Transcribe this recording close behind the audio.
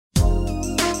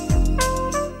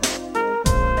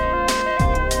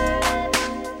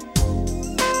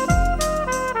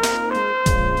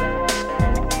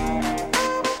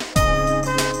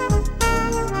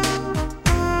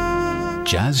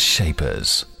Jazz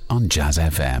Shapers on Jazz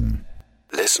FM.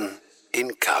 Listen in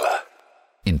colour.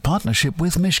 In partnership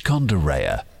with Mishcon de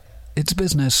Reya. It's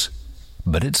business,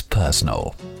 but it's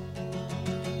personal.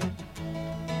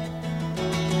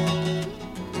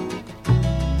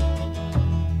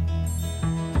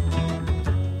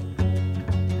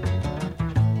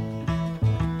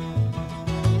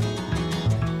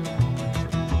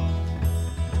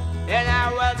 And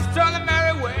I was strong and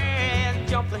merry way and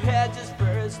jumped the hedges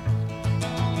first.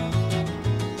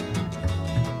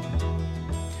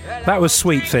 That was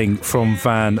Sweet Thing from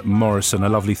Van Morrison, a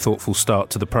lovely thoughtful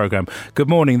start to the programme. Good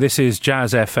morning, this is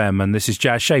Jazz FM and this is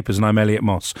Jazz Shapers and I'm Elliot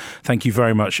Moss. Thank you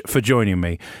very much for joining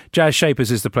me. Jazz Shapers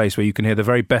is the place where you can hear the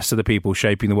very best of the people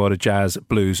shaping the world of jazz,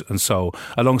 blues and soul,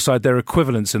 alongside their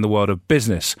equivalents in the world of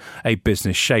business, a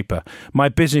business shaper. My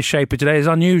business shaper today is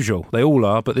unusual. They all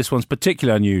are, but this one's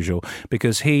particularly unusual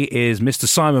because he is Mr.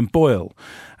 Simon Boyle.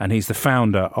 And he's the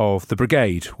founder of The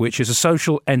Brigade, which is a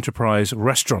social enterprise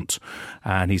restaurant.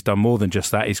 And he's done more than just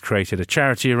that. He's created a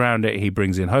charity around it. He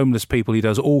brings in homeless people. He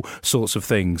does all sorts of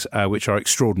things which are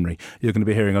extraordinary. You're going to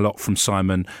be hearing a lot from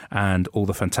Simon and all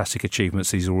the fantastic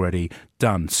achievements he's already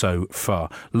done so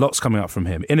far. Lots coming up from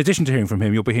him. In addition to hearing from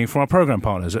him, you'll be hearing from our programme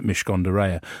partners at Mishcon de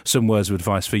Reya. Some words of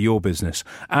advice for your business.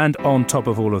 And on top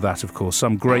of all of that, of course,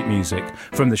 some great music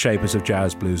from the shapers of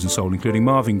jazz, blues and soul, including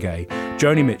Marvin Gaye,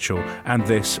 Joni Mitchell, and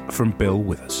this from Bill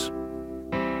Withers.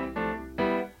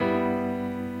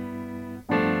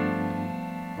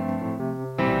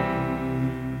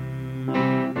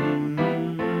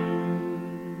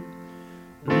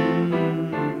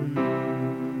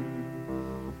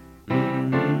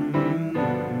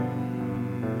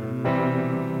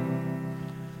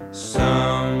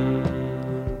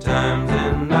 Sometimes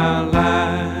in our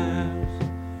lives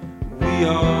we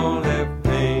all have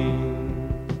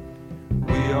pain,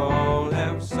 we all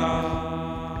have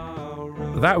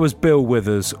sorrow. That was Bill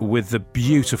Withers with the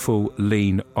beautiful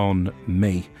Lean on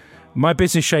Me. My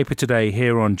business shaper today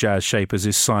here on Jazz Shapers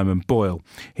is Simon Boyle.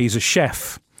 He's a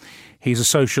chef. He's a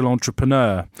social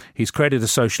entrepreneur. He's created a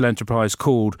social enterprise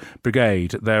called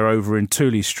Brigade. They're over in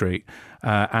Tooley Street.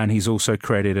 And he's also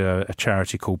created a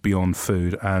charity called Beyond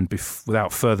Food. And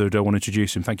without further ado, I want to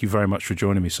introduce him. Thank you very much for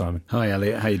joining me, Simon. Hi,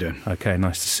 Elliot. How you doing? Okay,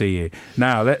 nice to see you.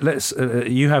 Now, let's.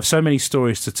 You have so many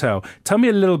stories to tell. Tell me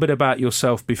a little bit about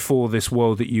yourself before this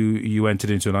world that you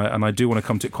entered into. And I do want to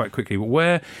come to it quite quickly. But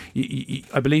where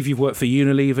I believe you've worked for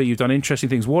Unilever. You've done interesting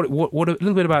things. What a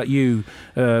little bit about you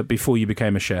before you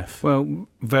became a chef? Well,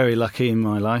 very lucky in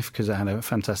my life because I had a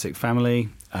fantastic family.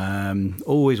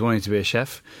 Always wanted to be a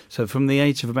chef. So from the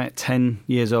age of about 10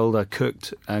 years old, I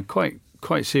cooked quite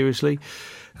seriously.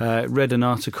 Read an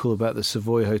article about the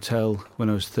Savoy Hotel when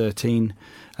I was 13.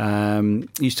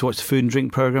 Used to watch the Food and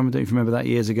Drink programme. I don't know if you remember that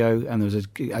years ago. And there was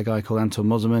a guy called Anton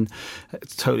Mosselman.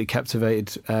 It totally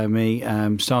captivated me.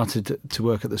 Started to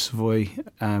work at the Savoy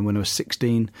when I was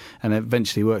 16 and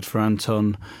eventually worked for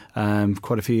Anton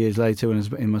quite a few years later when I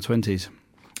was in my 20s.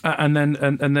 And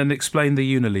then explain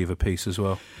the Unilever piece as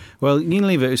well. Well,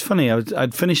 Unilever, it was funny.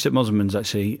 I'd finished at Mosselman's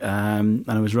actually, and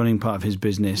I was running part of his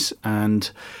business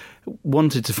and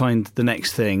wanted to find the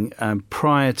next thing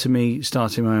prior to me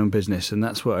starting my own business, and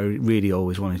that's what I really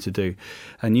always wanted to do.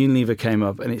 And Unilever came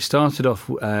up, and it started off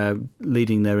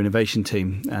leading their innovation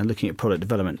team and looking at product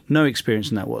development. No experience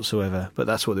in that whatsoever, but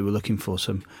that's what they were looking for,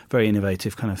 some very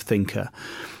innovative kind of thinker.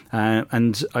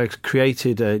 And I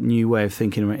created a new way of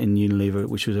thinking in Unilever,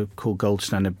 which was called Gold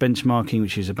Standard Benchmarking,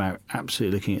 which is about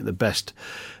absolutely looking at the best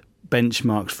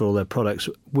benchmarks for all their products,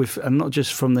 and not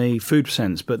just from the food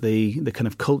sense, but the kind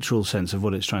of cultural sense of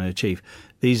what it's trying to achieve.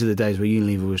 These are the days where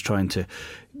Unilever was trying to,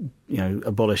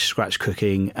 abolish scratch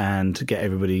cooking and get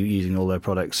everybody using all their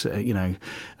products, and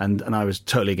I was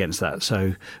totally against that.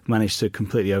 So managed to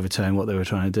completely overturn what they were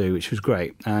trying to do, which was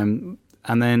great. And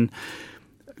then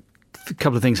a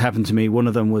couple of things happened to me. One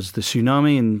of them was the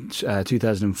tsunami in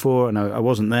 2004, and I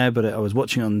wasn't there, but I was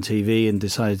watching it on TV and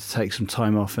decided to take some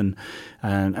time off and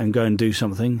go and do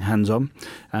something hands-on.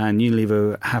 And Unilever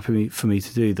were happy for me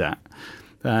to do that.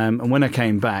 And when I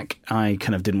came back, I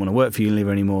kind of didn't want to work for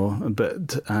Unilever anymore.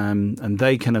 But and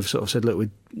they kind of sort of said, look,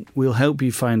 we'll help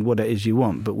you find what it is you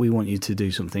want, but we want you to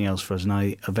do something else for us. And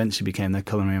I eventually became their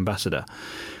culinary ambassador.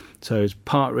 So as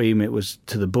part remit was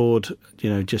to the board,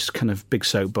 just kind of big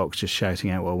soapbox, just shouting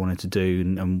out what I wanted to do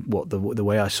and what the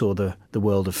way I saw the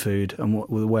world of food and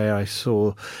the way I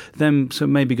saw them so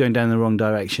maybe going down the wrong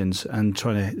directions and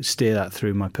trying to steer that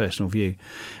through my personal view.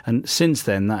 And since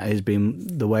then, that has been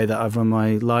the way that I've run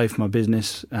my life, my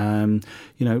business,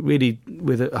 really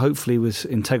hopefully with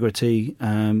integrity,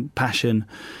 passion,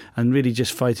 and really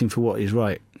just fighting for what is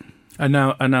right. And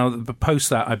now, post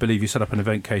that, I believe you set up an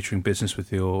event catering business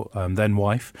with your then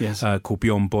wife, Yes. Called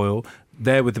Beyond Boyle.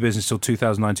 There with the business till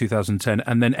 2009, 2010,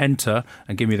 and then enter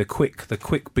and give me the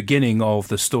quick beginning of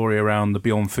the story around the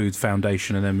Beyond Food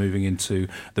Foundation, and then moving into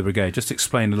the Brigade. Just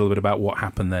explain a little bit about what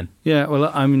happened then. Yeah,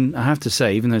 well, I mean, I have to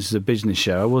say, even though this is a business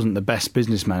show, I wasn't the best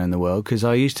businessman in the world because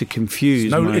I used to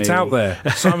confuse. It's out there.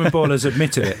 Simon Boyle has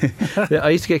admitted it. I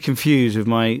used to get confused with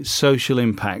my social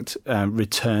impact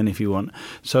return, if you want,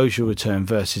 social return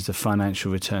versus the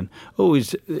financial return.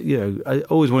 Always, I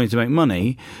always wanted to make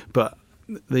money, but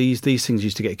these things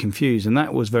used to get confused, and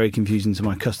that was very confusing to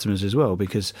my customers as well,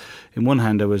 because in one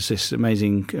hand I was this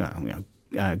amazing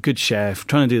good chef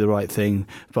trying to do the right thing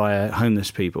by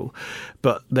homeless people,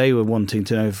 but they were wanting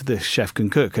to know if the chef can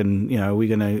cook, and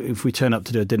if we turn up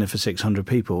to do a dinner for 600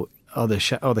 people, are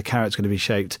the carrots going to be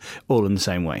shaped all in the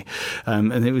same way?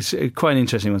 And it was quite an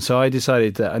interesting one. So I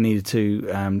decided that I needed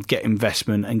to get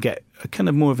investment and get a kind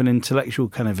of more of an intellectual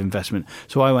kind of investment.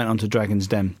 So I went on to Dragon's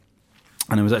Den.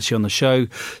 And I was actually on the show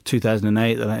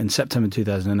 2008, in September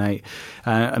 2008,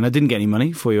 and I didn't get any money,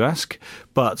 before you ask,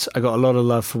 but I got a lot of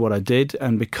love for what I did,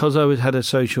 and because I had a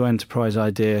social enterprise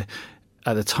idea,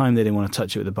 at the time they didn't want to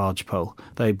touch it with a barge pole.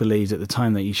 They believed at the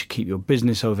time that you should keep your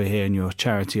business over here and your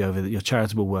charity over your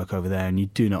charitable work over there, and you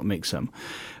do not mix them.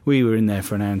 We were in there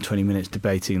for an hour and 20 minutes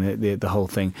debating the whole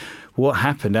thing. What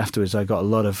happened afterwards, I got a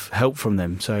lot of help from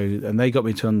them, and they got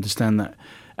me to understand that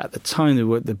at the time,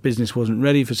 the business wasn't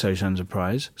ready for social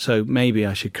enterprise, so maybe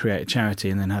I should create a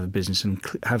charity and then have a business and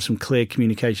have some clear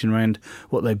communication around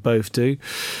what they both do.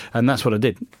 And that's what I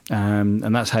did.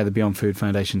 And that's how the Beyond Food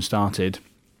Foundation started.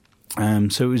 So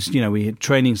it was, we had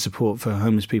training support for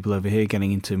homeless people over here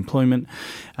getting into employment,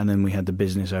 and then we had the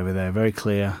business over there, very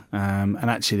clear. And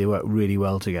actually, they work really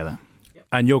well together.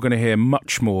 And you're going to hear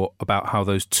much more about how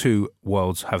those two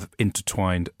worlds have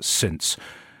intertwined since.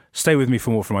 Stay with me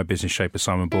for more from my business shaper,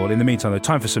 Simon Boyle. In the meantime, though,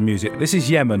 time for some music. This is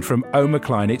Yemen from O.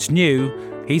 McLean. It's new.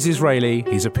 He's Israeli.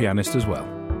 He's a pianist as well.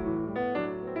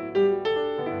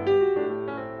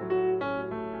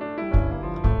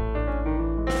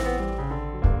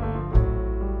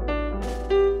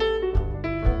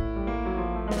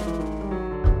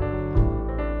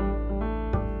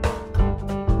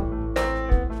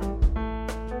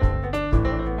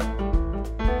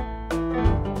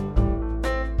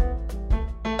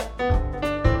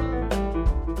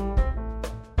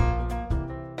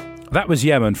 That was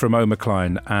Yemen from O.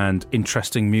 McLean, and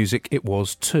interesting music it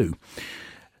was too.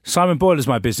 Simon Boyle is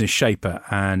my business shaper,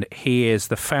 and he is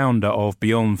the founder of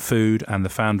Beyond Food and the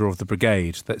founder of The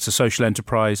Brigade. That's a social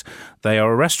enterprise. They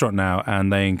are a restaurant now,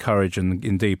 and they encourage and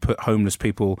indeed put homeless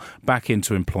people back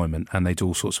into employment, and they do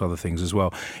all sorts of other things as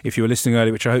well. If you were listening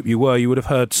earlier, which I hope you were, you would have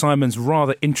heard Simon's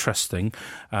rather interesting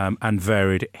and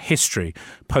varied history.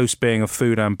 Post being a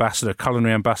food ambassador,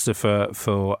 culinary ambassador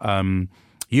for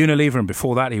Unilever, and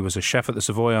before that he was a chef at the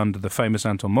Savoy under the famous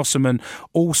Anton Mosselmann.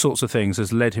 All sorts of things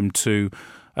has led him to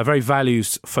a very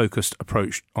values-focused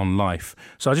approach on life.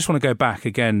 So I just want to go back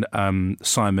again,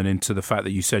 Simon, into the fact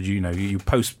that you said, you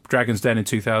post Dragon's Den in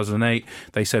 2008.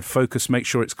 They said, focus, make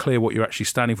sure it's clear what you're actually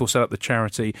standing for, set up the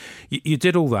charity. You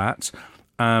did all that.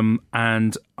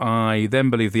 And I then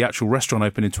believe the actual restaurant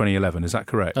opened in 2011. Is that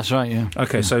correct? That's right, yeah.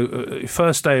 Okay, yeah. So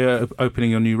first day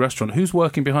opening your new restaurant. Who's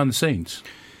working behind the scenes?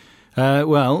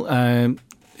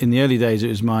 In the early days, it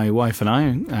was my wife and I,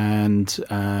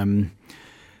 and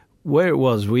where it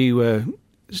was, we were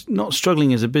not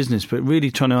struggling as a business, but really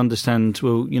trying to understand,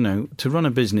 to run a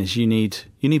business, you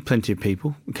need plenty of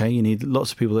people, okay? You need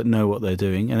lots of people that know what they're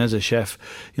doing. And as a chef,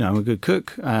 I'm a good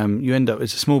cook. You end up,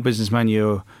 as a small businessman,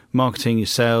 you're marketing, your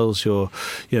sales, you're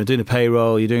doing the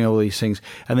payroll, you're doing all these things,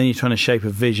 and then you're trying to shape a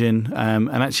vision. And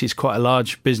actually, it's quite a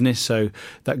large business, so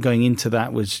that going into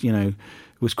that was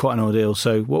quite an ordeal.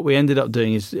 So what we ended up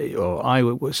doing is, I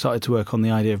started to work on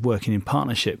the idea of working in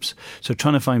partnerships. So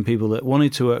trying to find people that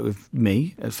wanted to work with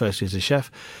me, firstly as a chef,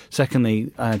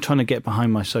 secondly, trying to get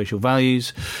behind my social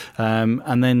values,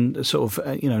 and then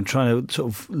trying to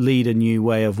sort of lead a new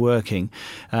way of working.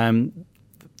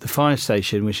 The fire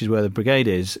station, which is where the Brigade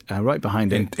is, right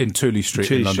behind it. In Tooley Street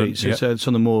in London. Street. So it's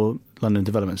on the Moore London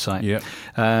development site. Yeah.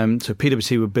 So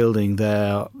PwC were building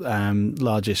their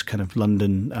largest kind of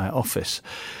London office.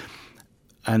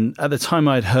 And at the time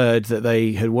I'd heard that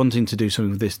they had wanting to do something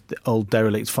with this old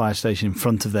derelict fire station in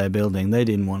front of their building. They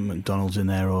didn't want McDonald's in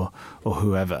there or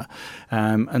whoever.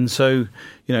 And so,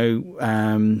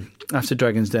 after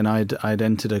Dragon's Den, I'd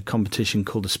entered a competition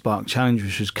called the Spark Challenge,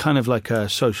 which was kind of like a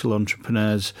social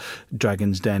entrepreneur's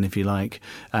Dragon's Den, if you like.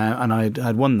 And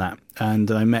I'd won that. And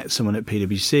I met someone at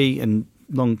PwC, and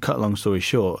long story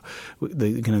short,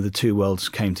 the two worlds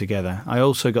came together. I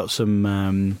also got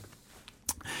some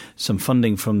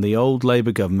funding from the old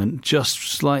Labour government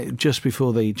just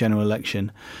before the general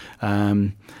election,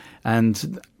 and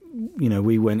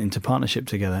we went into partnership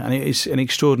together, and it's an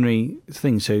extraordinary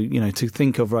thing. So to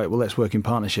think of, right, well, let's work in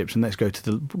partnerships and let's go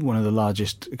to one of the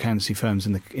largest accountancy firms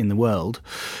in the world.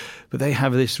 But they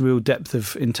have this real depth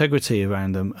of integrity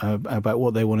around them about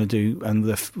what they want to do and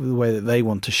the way that they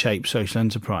want to shape social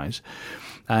enterprise.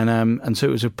 And so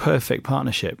it was a perfect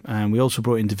partnership. And we also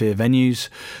brought in De Vere Venues,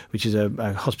 which is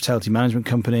a hospitality management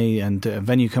company and a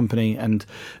venue company. And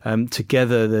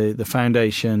together, the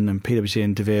foundation and PwC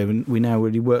and De Vere, we now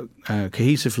really work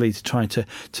cohesively to try to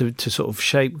sort of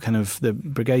shape kind of the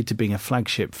Brigade to being a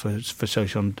flagship for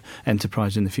social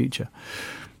enterprise in the future.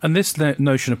 And this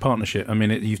notion of partnership, I mean,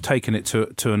 you've taken it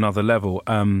to another level.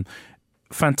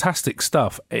 Fantastic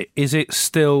stuff. Is it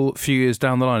still a few years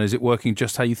down the line? Is it working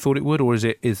just how you thought it would, or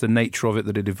is the nature of it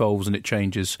that it evolves and it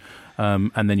changes,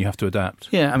 and then you have to adapt?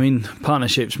 Yeah, I mean,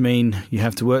 partnerships mean you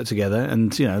have to work together,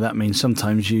 and that means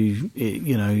sometimes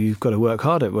you've got to work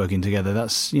hard at working together.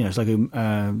 That's it's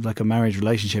like a marriage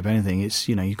relationship. Anything, it's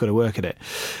you've got to work at it.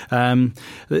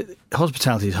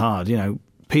 Hospitality is hard.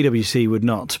 PwC would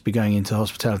not be going into the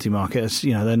hospitality market. As,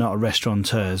 they're not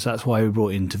restaurateurs. That's why we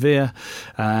brought in De Vere.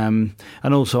 And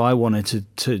also I wanted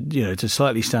to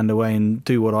slightly stand away and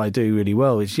do what I do really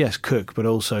well, is, yes, cook, but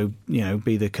also,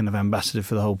 be the kind of ambassador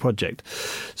for the whole project.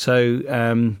 So,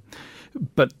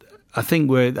 but I think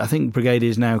Brigade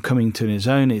is now coming to its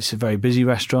own. It's a very busy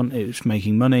restaurant. It's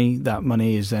making money. That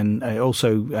money is then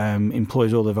also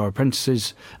employs all of our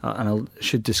apprentices, and I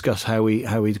should discuss how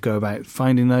we go about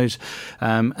finding those.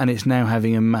 And it's now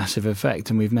having a massive effect.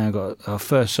 And we've now got our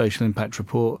first social impact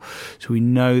report, so we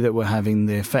know that we're having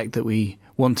the effect that we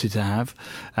wanted to have,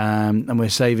 and we're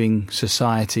saving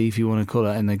society, if you want to call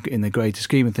it, in the greater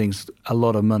scheme of things, a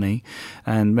lot of money,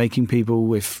 and making people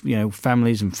with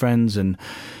families and friends and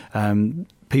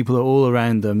people are all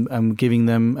around them and giving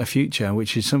them a future,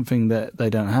 which is something that they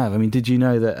don't have. I mean, did you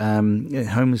know that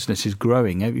homelessness is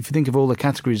growing? If you think of all the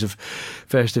categories of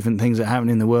various different things that happen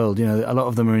in the world, a lot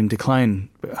of them are in decline,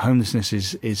 but homelessness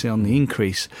is on the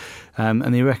increase.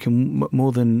 And they reckon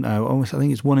more than almost, I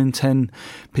think it's 1 in 10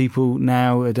 people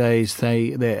nowadays,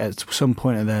 they at some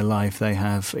point in their life they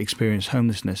have experienced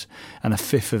homelessness, and a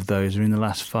fifth of those are in the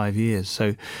last 5 years.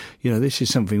 So, this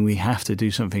is something we have to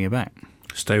do something about.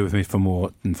 Stay with me for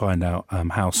more and find out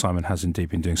how Simon has indeed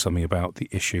been doing something about the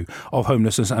issue of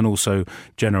homelessness and also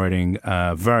generating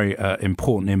very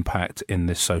important impact in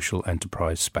this social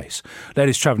enterprise space.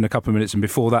 Ladies travel in a couple of minutes, and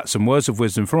before that, some words of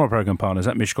wisdom from our programme partners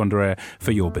at Mishcon de Reya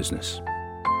for your business.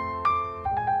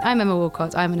 I'm Emma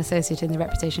Walcott. I'm an associate in the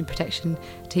reputation protection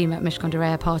team at Mishcon de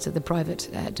Reya, part of the private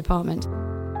department.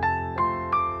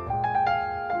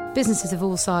 Businesses of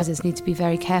all sizes need to be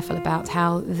very careful about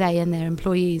how they and their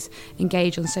employees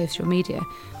engage on social media.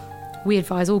 We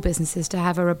advise all businesses to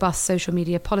have a robust social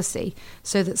media policy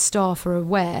so that staff are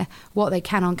aware what they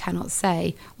can and cannot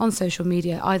say on social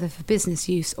media, either for business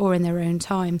use or in their own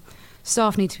time.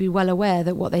 Staff need to be well aware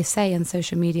that what they say on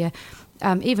social media,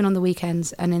 even on the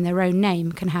weekends and in their own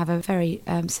name, can have a very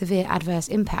severe adverse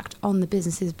impact on the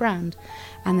business's brand,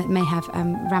 and that may have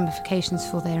ramifications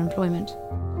for their employment.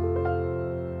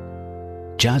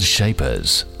 Jazz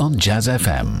Shapers on Jazz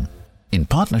FM, in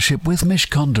partnership with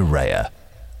Mishcon de Reya.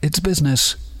 It's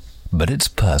business, but it's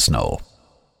personal.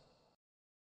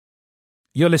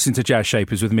 You're listening to Jazz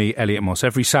Shapers with me, Elliot Moss,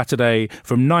 every Saturday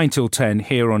from 9 till 10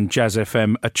 here on Jazz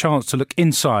FM, a chance to look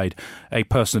inside a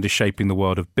person that is shaping the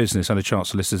world of business and a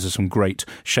chance to listen to some great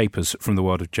shapers from the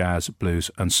world of jazz,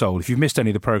 blues and soul. If you've missed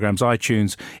any of the programmes,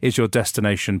 iTunes is your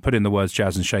destination. Put in the words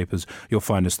Jazz and Shapers, you'll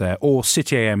find us there, or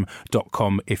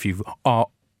cityam.com if you are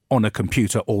on a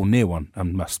computer or near one,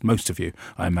 and most of you,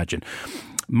 I imagine.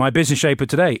 My business shaper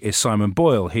today is Simon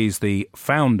Boyle. He's the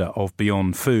founder of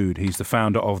Beyond Food. He's the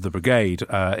founder of The Brigade.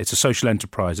 It's a social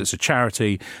enterprise. It's a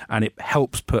charity, and it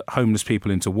helps put homeless people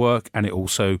into work, and it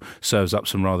also serves up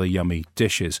some rather yummy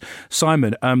dishes.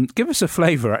 Simon, give us a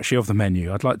flavour, actually, of the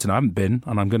menu. I'd like to know. I haven't been,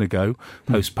 and I'm going to go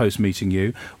post meeting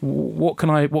you. What can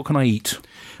I eat?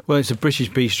 Well, it's a British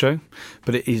bistro,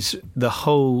 but it is the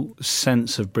whole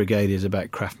sense of Brigade is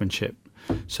about craftsmanship.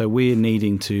 So we're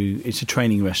needing to, it's a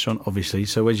training restaurant, obviously.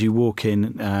 So as you walk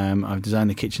in, I've designed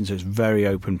the kitchen so it's very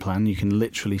open plan. You can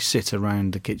literally sit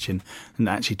around the kitchen and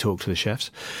actually talk to the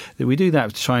chefs. We do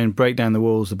that to try and break down the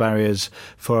walls, the barriers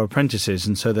for our apprentices,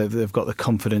 and so that they've got the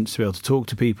confidence to be able to talk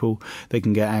to people. They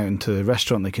can get out into the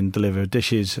restaurant, they can deliver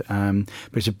dishes. But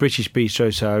it's a British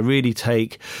bistro, so I really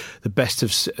take the best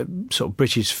of sort of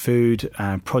British food,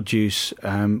 produce,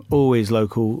 always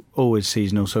local, always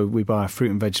seasonal. So we buy our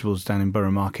fruit and vegetables down in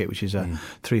Borough Market, which is a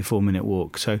 3-4 minute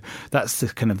walk. So that's the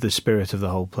kind of the spirit of the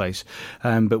whole place.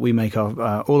 But we make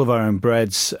our all of our own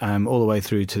breads, all the way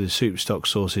through to the soup, stock,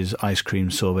 sauces, ice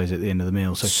cream, sorbets at the end of the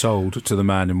meal. So sold to the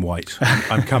man in white.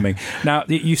 I'm coming. Now,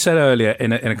 you said earlier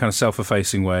in a kind of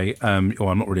self-effacing way, I'm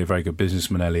not really a very good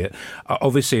businessman, Elliot.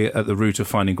 Obviously, at the root of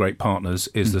finding great partners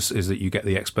is that you get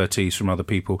the expertise from other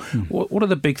people. What are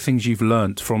the big things you've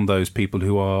learnt from those people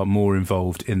who are more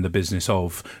involved in the business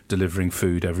of delivering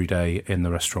food every day in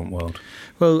the restaurant world?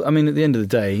 Well, I mean, at the end of the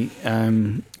day,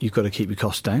 you've got to keep your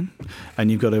costs down,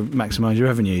 and you've got to maximise your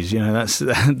revenues. You know,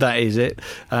 that is it.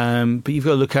 But you've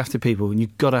got to look after people, and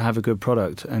you've got to have a good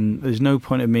product. And there's no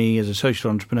point of me as a social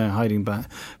entrepreneur hiding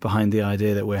behind the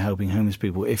idea that we're helping homeless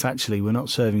people if actually we're not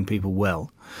serving people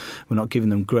well. We're not giving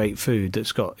them great food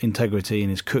that's got integrity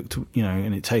and is cooked, you know,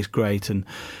 and it tastes great. And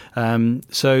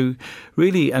so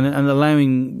really, and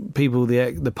allowing people,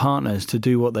 the partners, to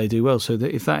do what they do well. So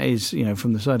that if that is, you know,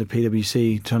 from the side of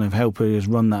PwC, trying to help us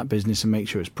run that business and make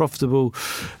sure it's profitable,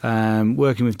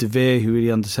 working with De Vere, who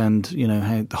really understand, you know,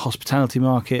 how the hospitality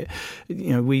market, you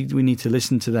know, we need to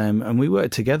listen to them, and we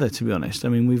work together, to be honest. I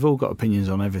mean, we've all got opinions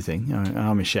on everything. You know,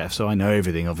 I'm a chef, so I know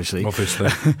everything, obviously.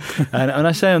 and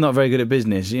I say I'm not very good at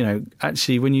business. You know,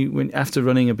 actually, when after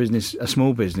running a business, a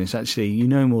small business, actually, you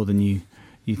know more than you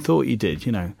thought you did.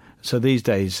 You know, so these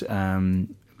days, you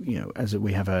know, as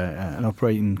we have an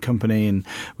operating company, and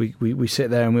we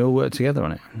sit there and we all work together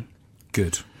on it.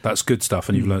 Good. That's good stuff,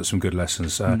 and you've learnt some good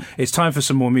lessons. It's time for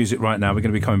some more music right now. We're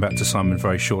going to be coming back to Simon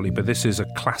very shortly, but this is a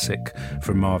classic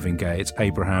from Marvin Gaye. It's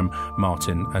Abraham,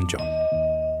 Martin and John.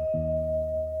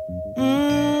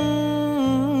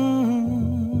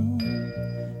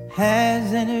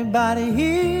 Has anybody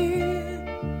here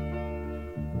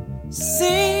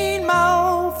seen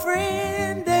my old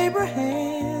friend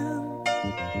Abraham?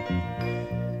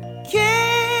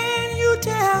 Can you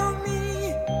tell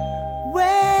me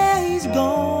where he's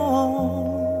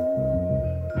gone?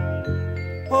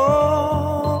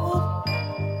 Oh,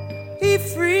 he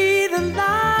freed a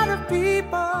lot of people.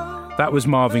 That was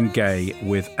Marvin Gaye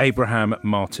with Abraham,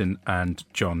 Martin and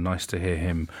John. Nice to hear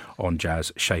him on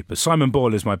Jazz Shapers. Simon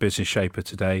Boyle is my business shaper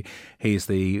today. He's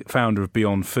the founder of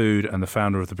Beyond Food and the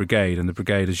founder of The Brigade. And The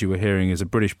Brigade, as you were hearing, is a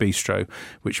British bistro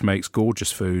which makes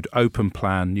gorgeous food, open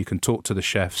plan. You can talk to the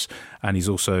chefs, and he's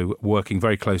also working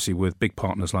very closely with big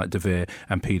partners like De Vere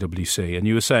and PwC. And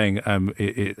you were saying,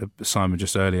 Simon,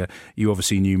 just earlier, you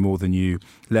obviously knew more than you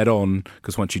let on,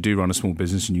 because once you do run a small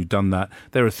business and you've done that,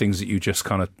 there are things that you just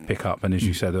kind of pick up. And as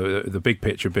you said, the big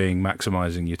picture being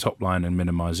maximising your top line and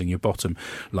minimising your bottom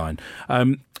line.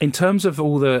 In terms of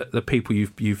all the people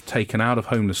you've taken out of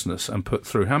homelessness and put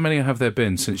through, how many have there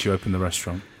been since you opened the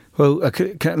restaurant? Well,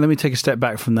 let me take a step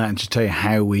back from that and just tell you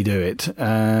how we do it.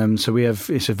 So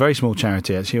it's a very small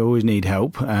charity, actually. You always need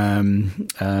help.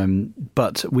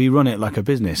 But we run it like a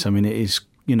business. I mean, it is,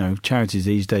 you know, charities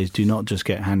these days do not just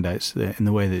get handouts in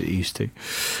the way that it used to.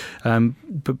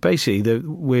 But basically,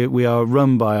 we are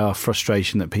run by our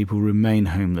frustration that people remain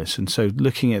homeless. And so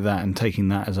looking at that and taking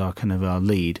that as our kind of our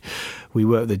lead, we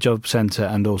work at the Job Centre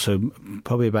and also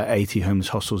probably about 80 homeless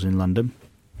hostels in London.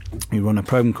 We run a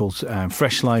program called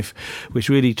Fresh Life, which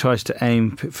really tries to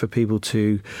aim for people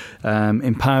to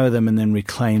empower them and then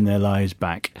reclaim their lives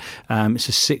back. It's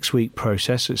a 6-week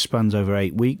process. So it spans over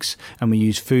 8 weeks, and we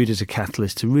use food as a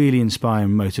catalyst to really inspire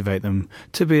and motivate them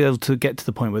to be able to get to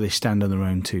the point where they stand on their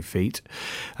own 2 feet.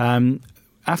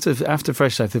 After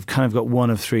Fresh Life, they've kind of got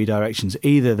one of 3 directions.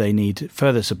 Either they need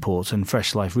further support, and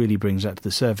Fresh Life really brings that to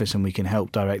the surface, and we can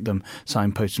help direct them,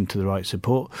 signpost them to the right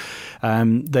support.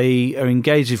 They are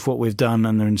engaged with what we've done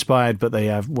and they're inspired, but they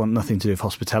want nothing to do with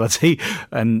hospitality,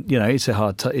 and you know it's a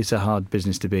hard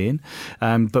business to be in.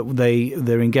 But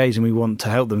they're engaged, and we want to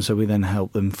help them, so we then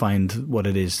help them find what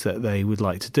it is that they would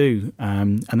like to do.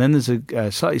 And then there's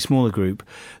a slightly smaller group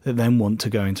that then want to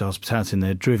go into hospitality, and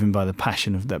they're driven by the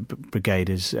passion of that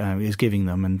brigade is giving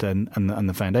them and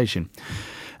the foundation.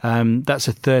 That's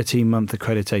a 13-month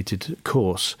accredited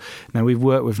course. Now, we've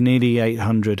worked with nearly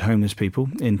 800 homeless people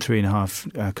in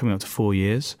 3.5, coming up to 4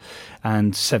 years,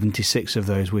 and 76 of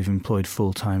those we've employed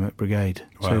full-time at Brigade.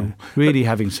 Wow. So really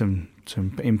having some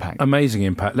some impact. Amazing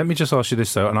impact. Let me just ask you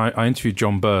this, though, and I interviewed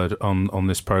John Bird on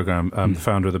this programme, the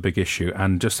founder of The Big Issue,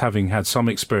 and just having had some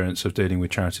experience of dealing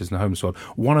with charities in the homeless world,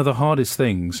 one of the hardest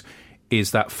things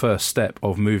is that first step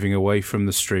of moving away from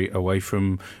the street, away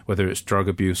from whether it's drug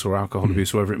abuse or alcohol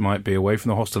abuse, whatever it might be, away from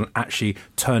the hostel and actually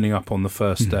turning up on the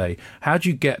first day. How do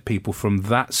you get people from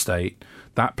that state,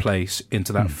 that place,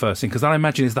 into that first thing? Because that, I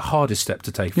imagine, is the hardest step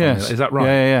to take. Yes. Is that right?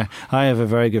 Yeah. I have a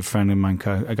very good friend in mine,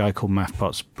 a guy called Matt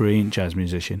Potts, brilliant jazz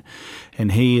musician,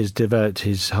 and he has developed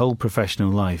his whole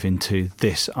professional life into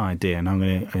this idea,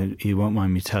 and you won't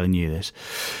mind me telling you this.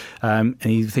 And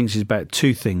he thinks it's about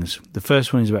two things. The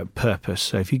first one is about purpose.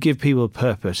 So if you give people a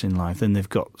purpose in life, then they've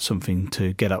got something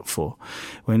to get up for.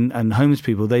 And homeless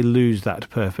people, they lose that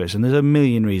purpose. And there's a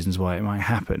million reasons why it might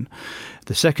happen.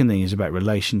 The second thing is about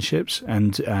relationships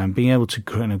and being able to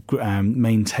kind of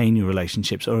maintain your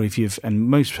relationships. Or if in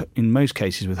most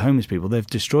cases with homeless people, they've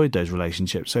destroyed those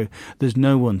relationships. So there's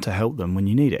no one to help them when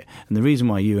you need it. And the reason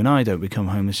why you and I don't become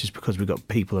homeless is because we've got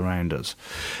people around us.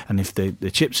 And if the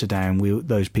chips are down,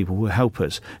 those people will help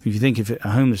us. If you think if a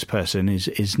homeless person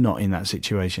is not in that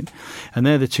situation. And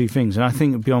they're the two things. And I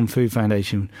think Beyond Food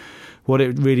Foundation, what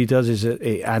it really does is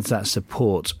it adds that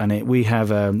support, and we have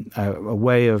a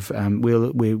way of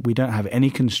we don't have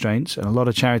any constraints, and a lot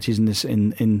of charities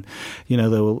in they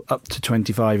will up to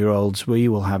 25-year-olds. We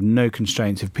will have no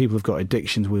constraints. If people have got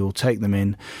addictions, we will take them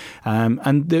in,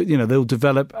 and they'll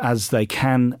develop as they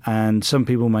can. And some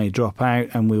people may drop out,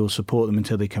 and we will support them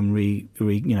until they can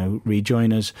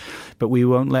rejoin us. But we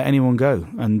won't let anyone go,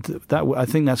 and that I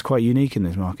think that's quite unique in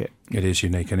this market. It is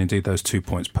unique, and indeed those 2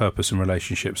 points, purpose and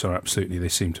relationships, they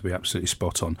seem to be absolutely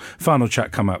spot on. Final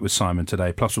chat come out with Simon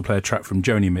today, plus we'll play a track from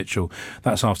Joni Mitchell.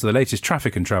 That's after the latest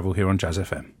traffic and travel here on Jazz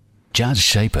FM. Jazz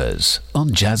Shapers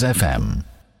on Jazz FM,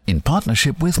 in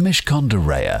partnership with Mishcon de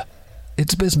Reya.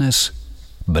 It's business,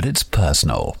 but it's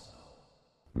personal.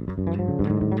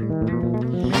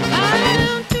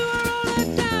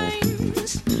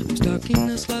 Stuck in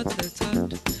a slot that's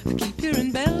hot. I keep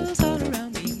hearing bells all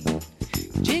around me.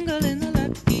 Jingle in the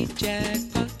lucky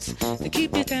jackpots. They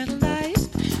keep you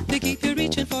tantalized. They keep you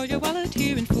reaching for your wallet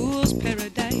here in Fool's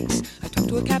Paradise. I talked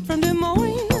to a cat from Des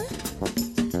Moines.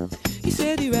 He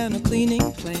said he ran a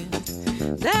cleaning plant.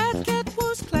 That cat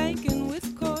was clanking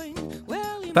with coin.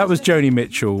 Well, that was Joni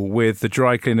Mitchell with the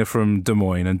dry cleaner from Des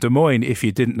Moines. And Des Moines, if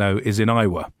you didn't know, is in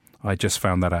Iowa. I just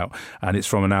found that out. And it's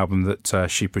from an album that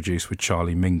she produced with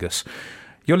Charlie Mingus.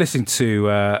 You're listening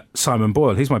to Simon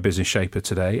Boyle. He's my business shaper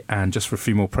today. And just for a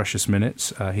few more precious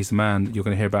minutes, he's the man, you're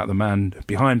going to hear about the man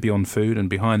behind Beyond Food and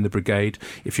behind the Brigade.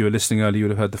 If you were listening earlier, you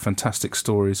would have heard the fantastic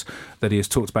stories that he has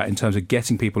talked about in terms of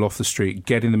getting people off the street,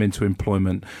 getting them into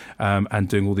employment, and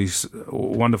doing all these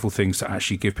wonderful things to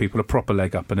actually give people a proper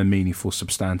leg up and a meaningful,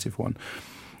 substantive one.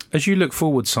 As you look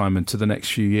forward, Simon, to the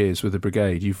next few years with the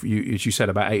Brigade, as you said,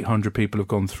 about 800 people have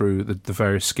gone through the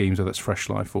various schemes, whether it's Fresh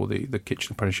Life or the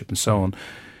Kitchen Apprenticeship and so on.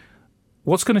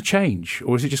 What's going to change?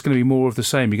 Or is it just going to be more of the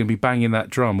same? You're going to be banging that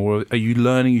drum? Or are you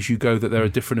learning as you go that there are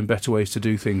different and better ways to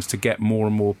do things to get more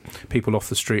and more people off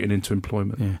the street and into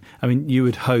employment? Yeah. I mean, you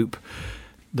would hope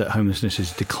that homelessness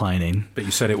is declining. But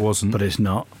you said it wasn't. But it's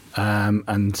not.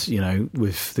 And,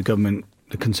 with the government,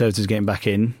 the Conservatives getting back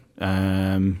in,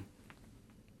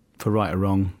 for right or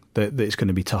wrong, that it's going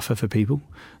to be tougher for people.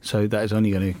 So that is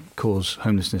only going to cause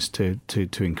homelessness to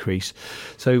increase.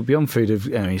 So Beyond Food,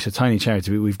 it's a tiny charity,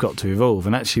 but we've got to evolve.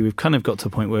 And actually, we've kind of got to a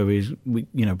point where we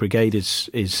Brigade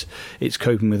it's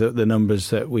coping with the numbers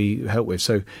that we help with.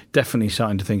 So definitely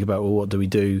starting to think about, well, what do we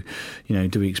do?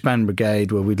 Do we expand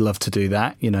Brigade? Well, we'd love to do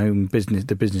that. The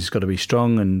business has got to be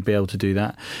strong and be able to do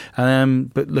that.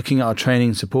 But looking at our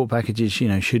training support packages,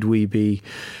 should we be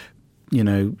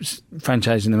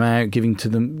franchising them out, giving to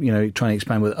them, trying to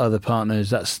expand with other partners.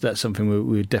 That's something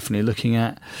we're definitely looking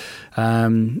at.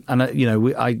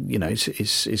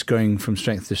 It's growing from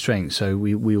strength to strength. So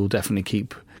we will definitely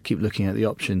keep looking at the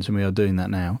options, and we are doing that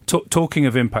now. Talking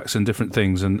of impacts and different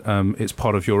things, and it's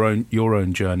part of your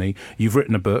own journey. You've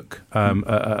written a book,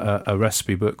 a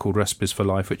recipe book called Recipes for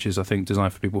Life, which is, I think,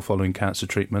 designed for people following cancer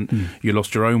treatment. You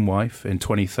lost your own wife in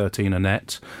 2013,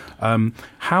 Annette.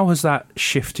 How has that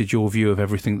shifted your view of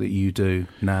everything that you do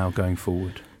now going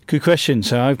forward? Good question.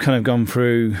 So I've kind of gone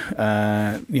through,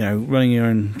 running your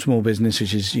own small business,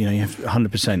 which is, you have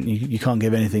 100%. You can't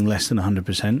give anything less than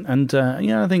 100%. And,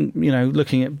 I think,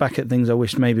 looking back at things I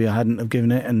wished maybe I hadn't have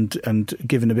given it and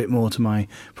given a bit more to my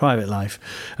private life.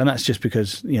 And that's just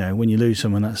because, when you lose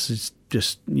someone, that's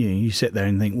just, you sit there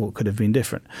and think what could have been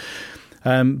different.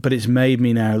 But it's made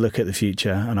me now look at the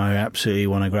future, and I absolutely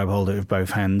want to grab hold of it with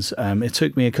both hands. It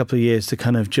took me a couple of years to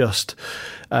kind of just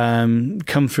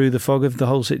come through the fog of the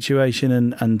whole situation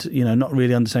and not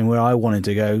really understand where I wanted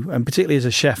to go, and particularly as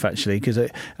a chef, actually, because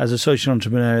as a social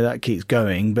entrepreneur that keeps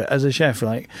going, but as a chef,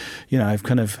 I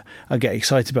get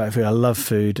excited about food. I love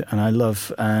food, and I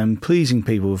love pleasing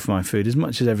people with my food as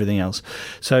much as everything else.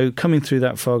 So coming through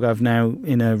that fog, I've now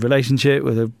in a relationship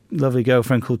with a lovely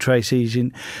girlfriend called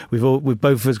Tracy. We've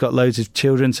both of us got loads of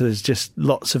children, so there's just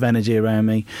lots of energy around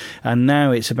me. And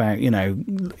now it's about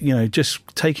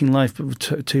just taking life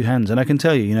with two hands. And I can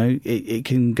tell you, it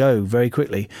can go very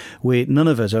quickly. None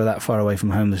of us are that far away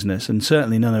from homelessness, and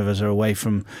certainly none of us are away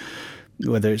from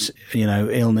whether it's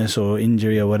illness or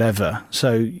injury or whatever.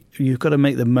 So you've got to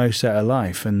make the most out of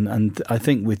life, and I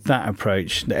think with that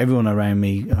approach, everyone around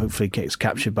me hopefully gets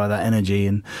captured by that energy,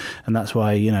 and that's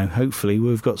why hopefully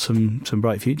we've got some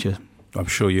bright future. I'm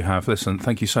sure you have. Listen,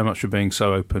 thank you so much for being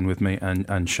so open with me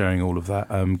and sharing all of that.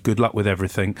 Good luck with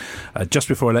everything. Just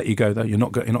before I let you go, though, you're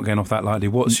not getting off that lightly.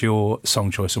 What's your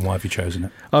song choice, and why have you chosen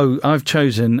it? Oh, I've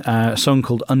chosen a song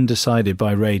called Undecided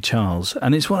by Ray Charles,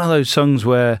 and it's one of those songs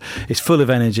where it's full of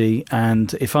energy.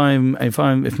 And if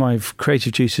my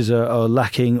creative juices are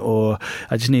lacking, or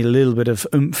I just need a little bit of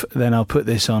oomph, then I'll put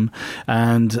this on,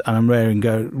 and I'm raring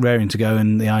to go,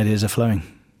 and the ideas are flowing.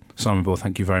 Simon Ball,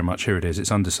 thank you very much. Here it is.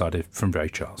 It's Undecided from Ray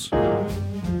Charles.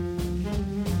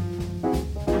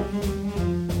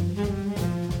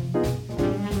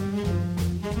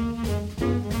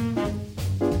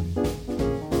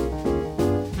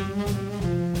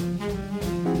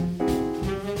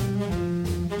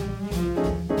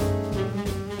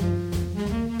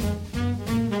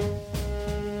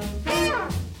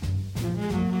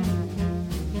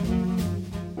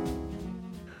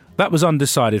 That was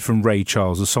Undecided from Ray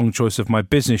Charles, a song choice of my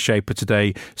business shaper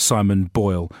today, Simon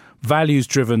Boyle. Values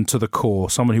driven to the core,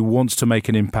 someone who wants to make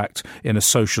an impact in a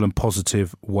social and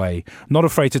positive way. Not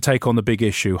afraid to take on the big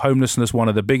issue. Homelessness, one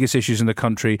of the biggest issues in the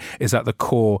country, is at the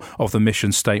core of the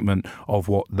mission statement of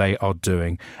what they are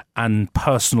doing. And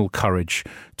personal courage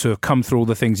to have come through all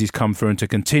the things he's come through and to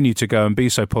continue to go and be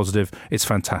so positive, it's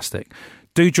fantastic.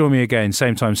 Do join me again,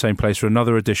 same time, same place, for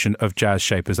another edition of Jazz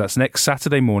Shapers. That's next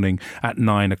Saturday morning at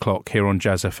 9 o'clock here on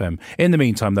Jazz FM. In the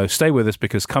meantime, though, stay with us,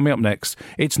 because coming up next,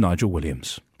 it's Nigel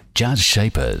Williams. Jazz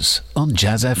Shapers on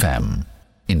Jazz FM,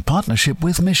 in partnership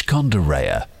with Mishcon de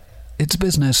Reya. It's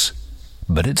business,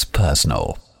 but it's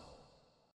personal.